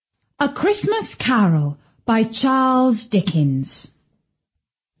A Christmas Carol by Charles Dickens.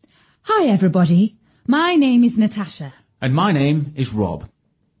 Hi everybody, my name is Natasha. And my name is Rob.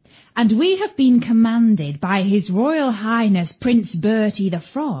 And we have been commanded by His Royal Highness Prince Bertie the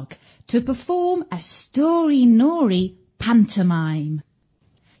Frog to perform a story-nory pantomime.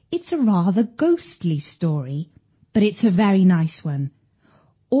 It's a rather ghostly story, but it's a very nice one.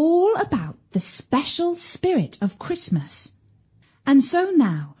 All about the special spirit of Christmas. And so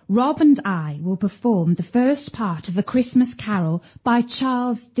now, Rob and I will perform the first part of A Christmas Carol by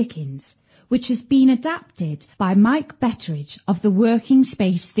Charles Dickens, which has been adapted by Mike Betteridge of the Working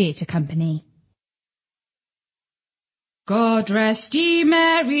Space Theatre Company. God rest ye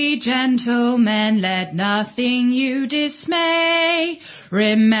merry gentlemen, let nothing you dismay.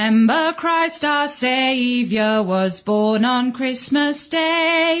 Remember Christ our Saviour was born on Christmas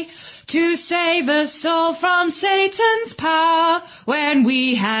Day, to save us all from Satan's power when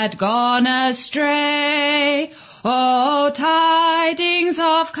we had gone astray. Oh, tidings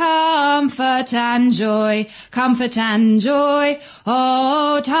of comfort and joy, comfort and joy.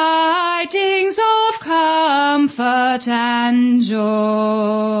 Oh, tidings of comfort and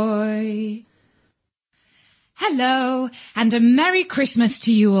joy. Hello, and a Merry Christmas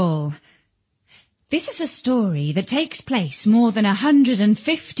to you all. This is a story that takes place more than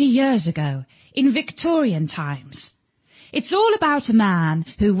 150 years ago, in Victorian times. It's all about a man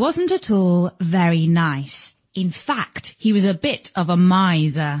who wasn't at all very nice. In fact, he was a bit of a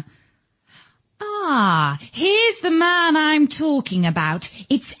miser. Ah, here's the man I'm talking about.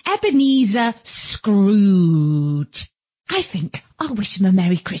 It's Ebenezer Scrooge. I think I'll wish him a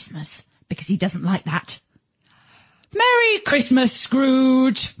Merry Christmas, because he doesn't like that. Merry Christmas,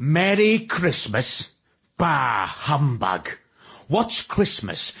 Scrooge. Merry Christmas? Bah, humbug. What's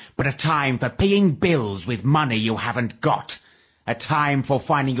Christmas but a time for paying bills with money you haven't got? A time for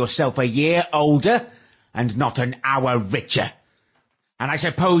finding yourself a year older and not an hour richer. And I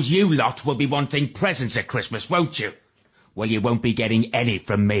suppose you lot will be wanting presents at Christmas, won't you? Well, you won't be getting any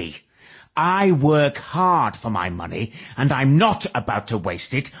from me. I work hard for my money, and I'm not about to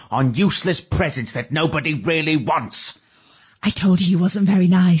waste it on useless presents that nobody really wants. I told you he wasn't very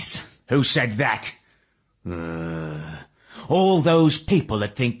nice. Who said that? All those people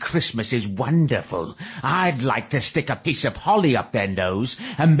that think Christmas is wonderful. I'd like to stick a piece of holly up their nose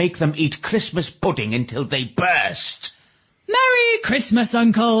and make them eat Christmas pudding until they burst. Merry Christmas,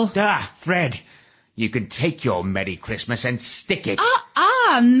 Uncle. Ah, Fred, you can take your Merry Christmas and stick it.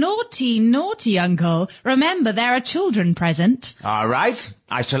 Naughty, naughty, Uncle. Remember, there are children present. All right,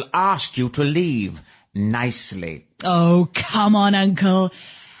 I shall ask you to leave nicely. Oh, come on, Uncle.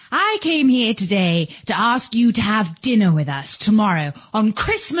 I came here today to ask you to have dinner with us tomorrow on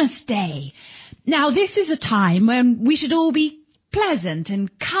Christmas Day. Now, this is a time when we should all be pleasant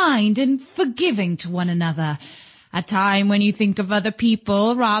and kind and forgiving to one another. A time when you think of other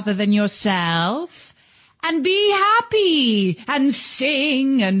people rather than yourself. And be happy and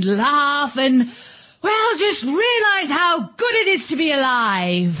sing and laugh and, well, just realise how good it is to be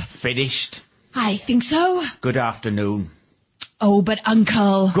alive. Finished? I think so. Good afternoon. Oh, but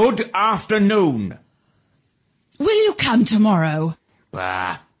Uncle... Good afternoon. Will you come tomorrow?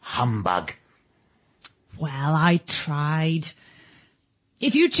 Bah, humbug. Well, I tried.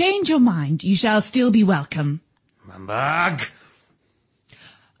 If you change your mind, you shall still be welcome. Humbug.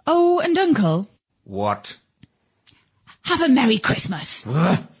 Oh, and Uncle... What? Have a Merry Christmas.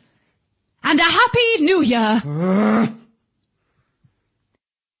 And a Happy New Year.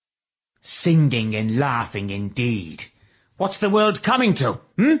 Singing and laughing indeed. What's the world coming to,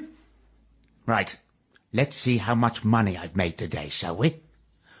 Right, let's see how much money I've made today, shall we?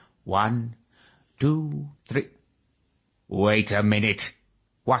 1, 2, 3... Wait a minute.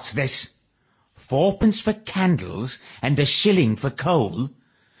 What's this? 4p for candles and a shilling for coal?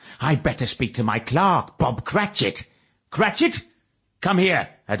 I'd better speak to my clerk, Bob Cratchit. Cratchit, come here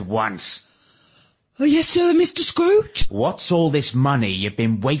at once. Yes, sir, Mr. Scrooge. What's all this money you've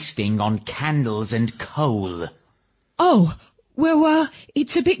been wasting on candles and coal? Oh, well,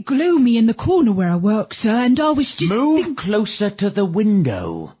 it's a bit gloomy in the corner where I work, sir, and I was just... Move closer to the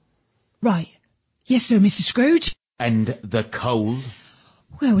window. Right. Yes, sir, Mr. Scrooge. And the coal?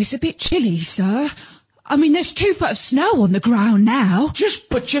 Well, it's a bit chilly, sir. I mean, there's 2 foot of snow on the ground now. Just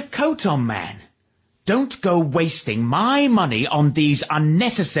put your coat on, man. Don't go wasting my money on these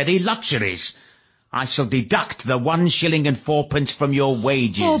unnecessary luxuries. I shall deduct the 1 shilling and 4p from your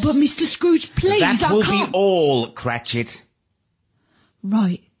wages. Oh, but Mr. Scrooge, please, that I will can't... be all, Cratchit.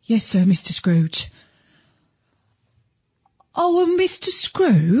 Right. Yes, sir, Mr. Scrooge. Oh, and Mr.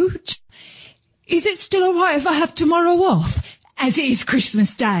 Scrooge, is it still all right if I have tomorrow off? as it is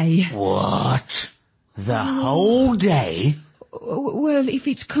Christmas Day. What? The whole day? Well, if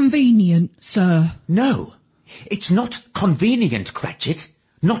it's convenient, sir. No, it's not convenient, Cratchit.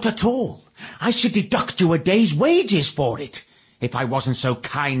 Not at all. I should deduct you a day's wages for it, if I wasn't so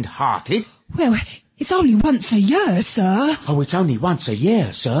kind-hearted. Well, it's only once a year, sir. Oh, it's only once a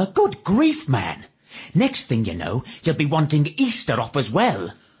year, sir. Good grief, man. Next thing you know, you'll be wanting Easter off as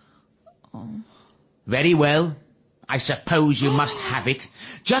well. Oh. Very well. I suppose you must have it.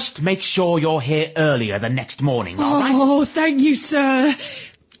 Just make sure you're here earlier the next morning, all right? Oh, thank you, sir.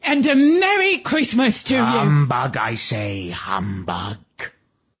 And a Merry Christmas to you. Humbug, I say, humbug.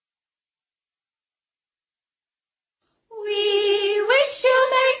 We wish you a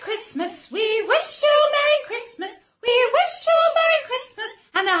Merry Christmas. We wish you a Merry Christmas. We wish you a Merry Christmas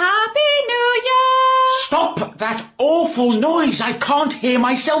and a Happy New Year. Stop that awful noise. I can't hear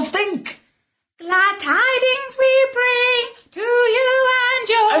myself think. Glad tidings we bring to you and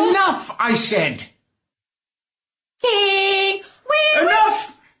yours. Enough, I said. King, we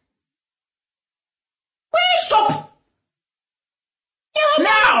Enough! Stop! you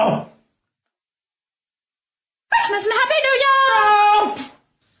Now! Christmas and Happy New Year. Stop!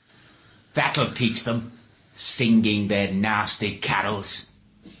 That'll teach them, singing their nasty carols.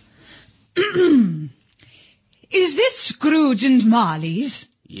 Is this Scrooge and Marley's?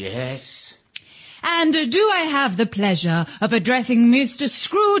 Yes. And do I have the pleasure of addressing Mr.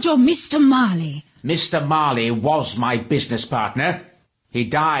 Scrooge or Mr. Marley? Mr. Marley was my business partner. He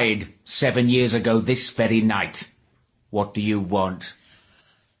died 7 years ago this very night. What do you want?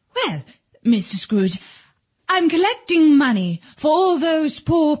 Well, Mr. Scrooge, I'm collecting money for all those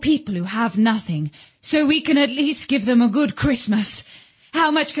poor people who have nothing, so we can at least give them a good Christmas. How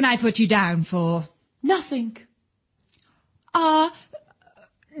much can I put you down for? Nothing.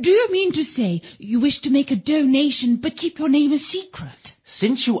 Do you mean to say you wish to make a donation but keep your name a secret?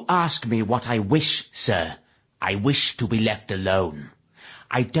 Since you ask me what I wish, sir, I wish to be left alone.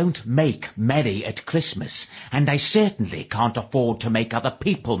 I don't make merry at Christmas, and I certainly can't afford to make other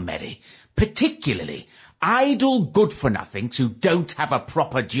people merry, particularly idle good-for-nothings who don't have a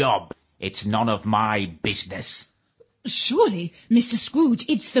proper job. It's none of my business. Surely, Mr. Scrooge,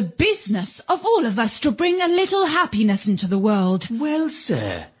 it's the business of all of us to bring a little happiness into the world. Well,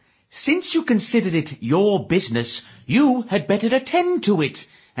 sir, since you consider it your business, you had better attend to it,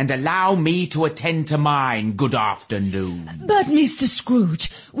 and allow me to attend to mine. Good afternoon. But, Mr.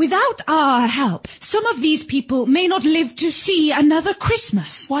 Scrooge, without our help, some of these people may not live to see another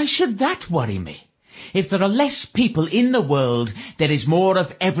Christmas. Why should that worry me? If there are less people in the world, there is more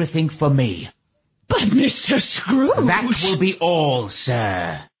of everything for me. But, Mr. Scrooge... That will be all,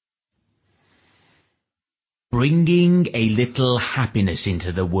 sir. Bringing a little happiness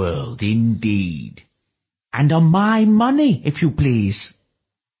into the world, indeed. And on my money, if you please.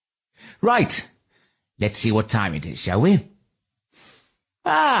 Right, let's see what time it is, shall we?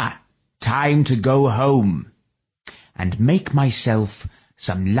 Time to go home and make myself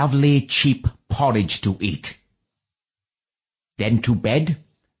some lovely cheap porridge to eat. Then to bed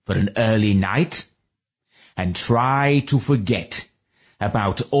for an early night, and try to forget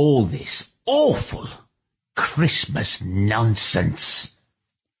about all this awful Christmas nonsense.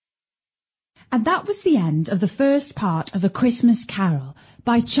 And that was the end of the first part of A Christmas Carol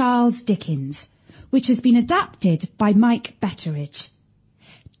by Charles Dickens, which has been adapted by Mike Betteridge.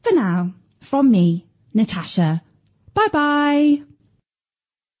 For now, from me, Natasha, bye-bye.